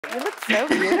You look so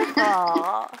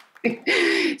beautiful.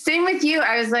 Same with you.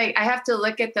 I was like, I have to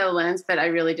look at the lens, but I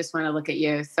really just want to look at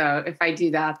you. So if I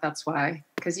do that, that's why,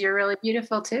 because you're really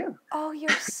beautiful too. Oh, you're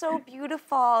so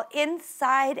beautiful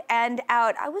inside and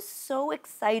out. I was so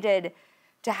excited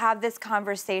to have this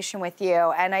conversation with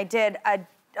you. And I did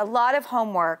a lot of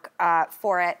homework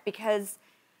for it because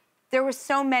there were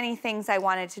so many things I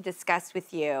wanted to discuss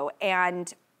with you.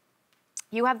 And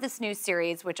you have this new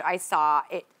series, which I saw.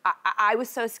 I was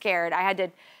so scared. I had to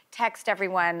text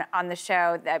everyone on the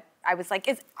show that I was like,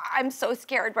 I'm so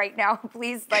scared right now.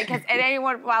 Please, like, and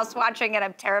anyone else watching it,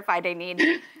 I'm terrified.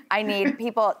 I need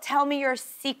people. Tell me your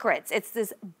secrets. It's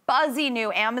this buzzy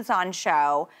new Amazon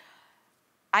show.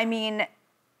 I mean,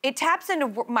 it taps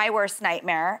into my worst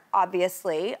nightmare,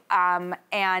 obviously, and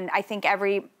I think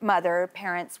every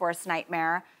parent's worst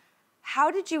nightmare. How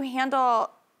did you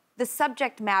handle the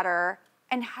subject matter,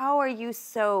 and how are you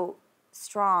so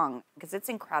strong? Because it's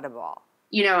incredible.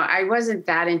 You know, I wasn't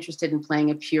that interested in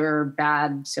playing a pure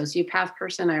bad sociopath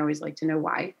person. I always like to know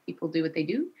why people do what they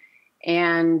do.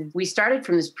 And we started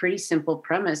from this pretty simple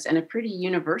premise and a pretty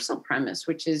universal premise,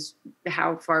 which is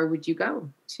how far would you go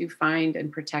to find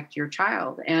and protect your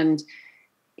child? And,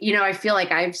 you know, I feel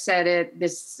like I've said it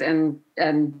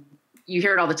and you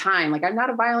hear it all the time. Like, I'm not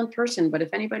a violent person, but if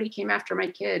anybody came after my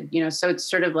kid, you know, so it's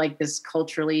sort of like this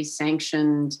culturally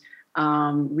sanctioned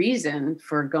reason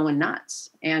for going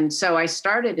nuts. And so I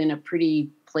started in a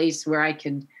pretty place where I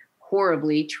could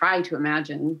horribly try to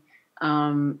imagine.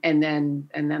 And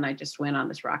then I just went on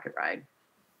this rocket ride.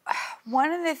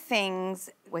 One of the things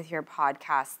with your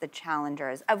podcast, The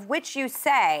Challengers, of which you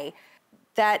say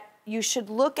that you should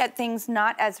look at things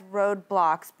not as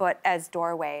roadblocks, but as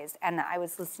doorways. And I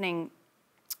was listening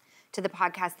to the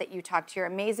podcast that you talked to your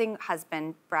amazing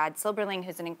husband, Brad Silberling,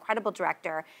 who's an incredible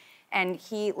director. And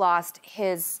he lost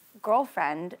his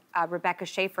girlfriend, Rebecca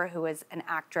Schaefer, who is an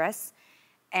actress.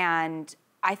 And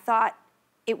I thought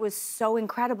it was so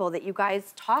incredible that you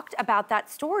guys talked about that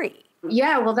story.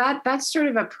 Yeah, well, that's sort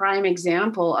of a prime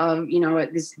example of, you know,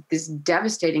 this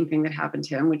devastating thing that happened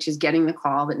to him, which is getting the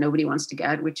call that nobody wants to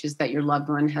get, which is that your loved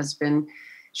one has been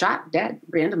shot dead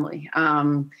randomly.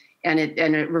 And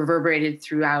it reverberated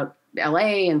throughout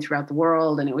LA and throughout the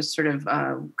world. And it was sort of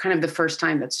kind of the first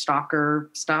time that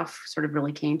stalker stuff sort of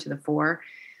really came to the fore.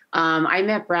 I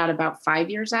met Brad about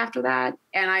 5 years after that,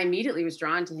 and I immediately was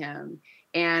drawn to him.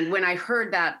 And when I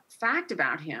heard that fact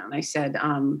about him, I said,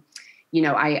 you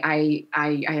know, I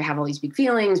have all these big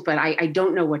feelings, but I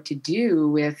don't know what to do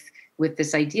with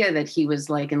this idea that he was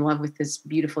like in love with this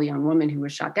beautiful young woman who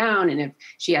was shot down. And if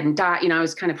she hadn't died, you know, I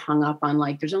was kind of hung up on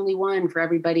like, there's only one for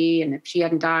everybody. And if she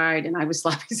hadn't died and I was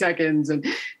sloppy seconds and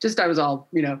just, I was all,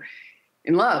 you know,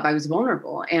 in love, I was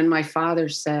vulnerable. And my father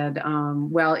said,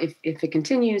 well, if it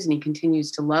continues and he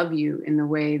continues to love you in the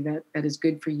way that is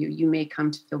good for you, you may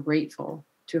come to feel grateful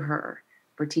to her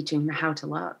for teaching her how to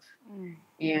love. Mm.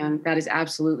 And that is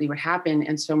absolutely what happened.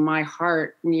 And so my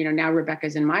heart, you know, now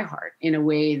Rebecca's in my heart in a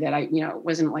way that it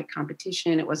wasn't like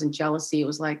competition. It wasn't jealousy. It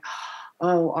was like,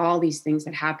 oh, all these things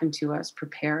that happen to us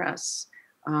prepare us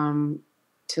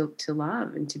to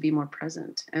love and to be more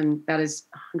present. And that is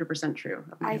 100% true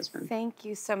of my husband. Thank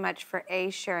you so much for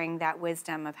sharing that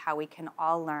wisdom of how we can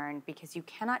all learn, because you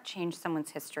cannot change someone's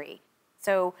history.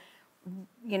 So,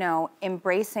 you know,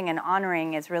 embracing and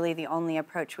honoring is really the only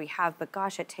approach we have. But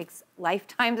gosh, it takes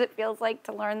lifetimes, it feels like,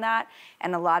 to learn that,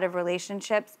 and a lot of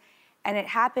relationships. And it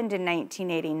happened in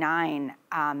 1989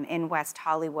 in West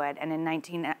Hollywood. And in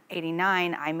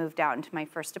 1989, I moved out into my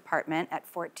first apartment at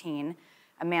 14,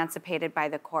 emancipated by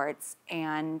the courts.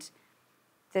 And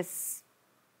this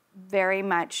very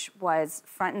much was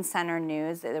front and center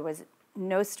news. There was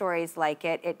no stories like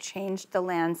it. It changed the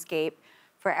landscape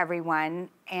for everyone.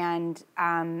 And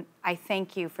I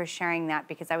thank you for sharing that,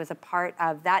 because I was a part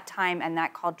of that time and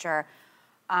that culture.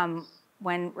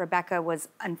 When Rebecca was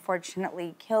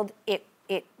unfortunately killed,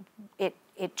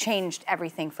 it changed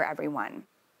everything for everyone.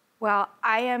 Well,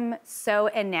 I am so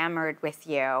enamored with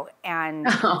you and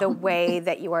the way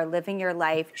that you are living your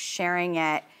life, sharing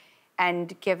it,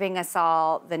 and giving us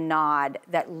all the nod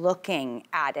that looking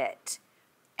at it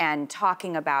and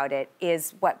talking about it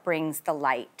is what brings the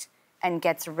light and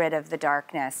gets rid of the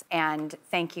darkness. And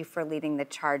thank you for leading the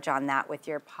charge on that with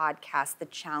your podcast, The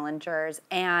Challengers.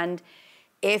 And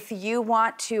if you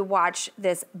want to watch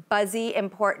this buzzy,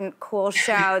 important, cool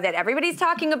show that everybody's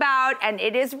talking about, and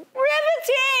it is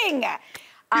riveting,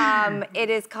 it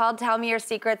is called Tell Me Your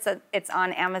Secrets. It's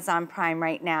on Amazon Prime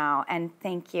right now. And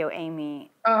thank you,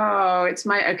 Amy. Oh, it's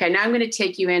okay, now I'm going to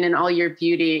take you in all your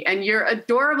beauty and your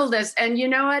adorableness. And you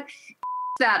know what?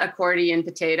 That accordion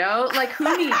potato. Like,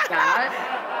 who needs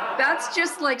that? That's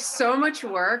just like so much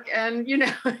work, and you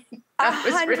know.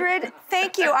 100.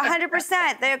 Thank you.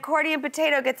 100%. The accordion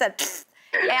potato gets a.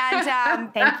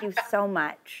 And thank you so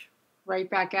much. Right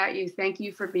back at you. Thank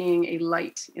you for being a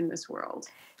light in this world.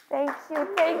 Thank you.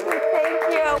 Thank you.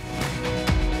 Thank you.